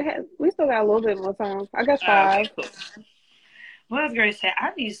not. We still got a little bit more time. I guess 5. Okay, cool. Well, I was going to say,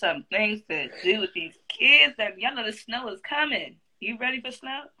 I need some things to do with these kids. Y'all know the snow is coming. You ready for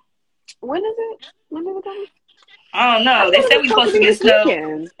snow? When is it? When is it coming? I don't know. They said we were supposed to get snow.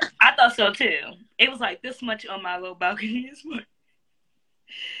 Weekend. I thought so too. It was like this much on my little balcony this morning.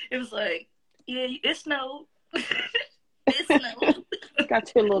 It was like, yeah, it snowed. It snowed.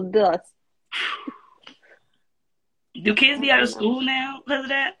 Got your little dust. Do kids be out of school now because of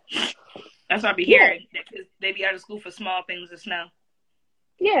that? That's what I be hearing. Yeah. They be out of school for small things of snow.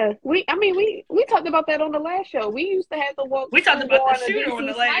 Yeah, we talked about that on the last show. We used to have to walk. We talked about the shooter on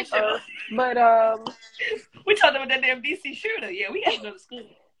the last show. But we talked about that damn DC shooter. Yeah, we had to go to school.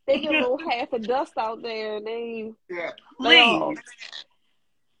 They get a little half of dust out there, and they please.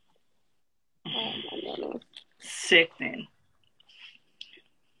 Sickening.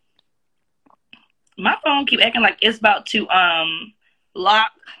 My phone keep acting like it's about to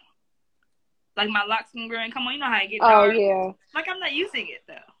lock. Like my lock screen and come on, you know how I get dark. Oh yeah. Like I'm not using it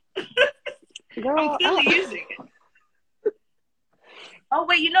though. Girl, I'm clearly using it. Oh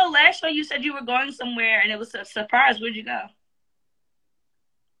wait, last show you said you were going somewhere and it was a surprise. Where'd you go?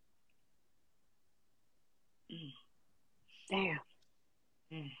 Damn.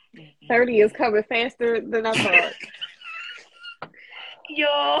 30 is coming faster than I thought.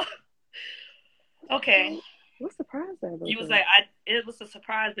 Yo. Okay. What surprise that was? You was like, it was a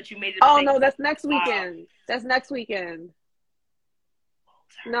surprise, but you made it. Oh no, that's next weekend. Wow. That's next weekend.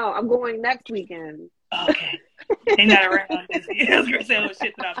 No, I'm going next weekend. Okay. Ain't not around this year. I was gonna say, oh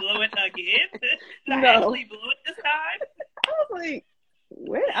shit, did I blow it again? Did I actually blow it this time? I was like,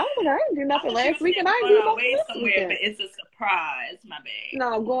 where? I didn't do nothing last weekend. I didn't do nothing this weekend. But it's a surprise, my babe.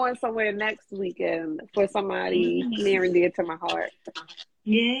 No, I'm going somewhere next weekend for somebody near and dear to my heart.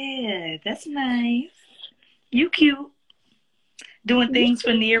 Yeah, that's nice. You cute. Doing things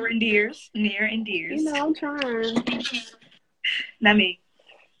for near and dears. I'm trying. Not me.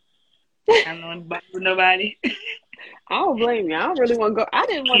 I don't know anybody with nobody. I don't blame you. I don't really want to go. I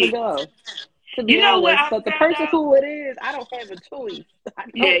didn't want to go. To be you know honest, what? but the person who it is, I don't have a choice.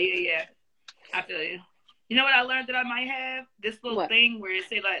 Yeah. I feel you. You know what I learned that I might have? This little thing where it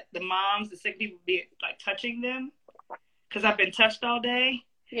say like the moms, the sick people be like touching them. Because I've been touched all day.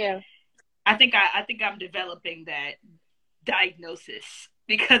 Yeah. I think I'm developing that diagnosis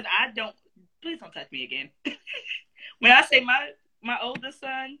because please don't touch me again. When I say my oldest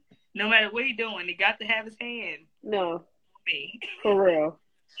son, no matter what he's doing, he got to have his hand. No. Me. For real.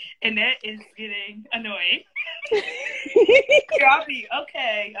 And that is getting annoying. I'll be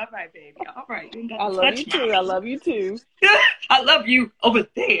okay. All right, baby. All right. I love you too. I love you too. I love you over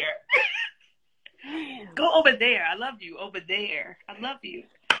there. Go over there. I love you over there. I love you.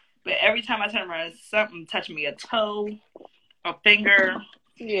 But every time I turn around, something touching me, a toe, a finger.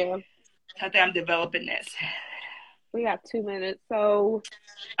 Yeah. I think I'm developing this. We got 2 minutes, so.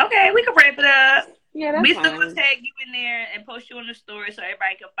 Okay, we can wrap it up. Yeah, that's we fine. still gonna tag you in there and post you on the story so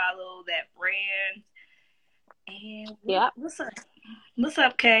everybody can follow that brand. And what's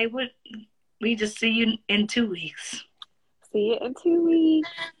up, Kay? We just see you in 2 weeks. See you in 2 weeks.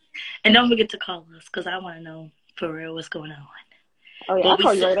 And don't forget to call us because I want to know for real what's going on. Oh yeah, I'll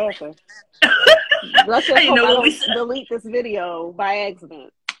call you right after. Let's just hope I don't delete this video by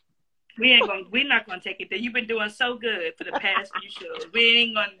accident. We're not gonna take it there. You've been doing so good for the past few shows. We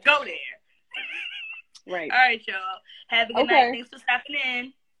ain't gonna go there. Right. All right, y'all. Have a good night. Thanks for stopping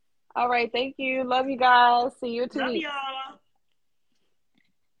in. All right. Thank you. Love you guys. See you in 2 weeks. Love y'all.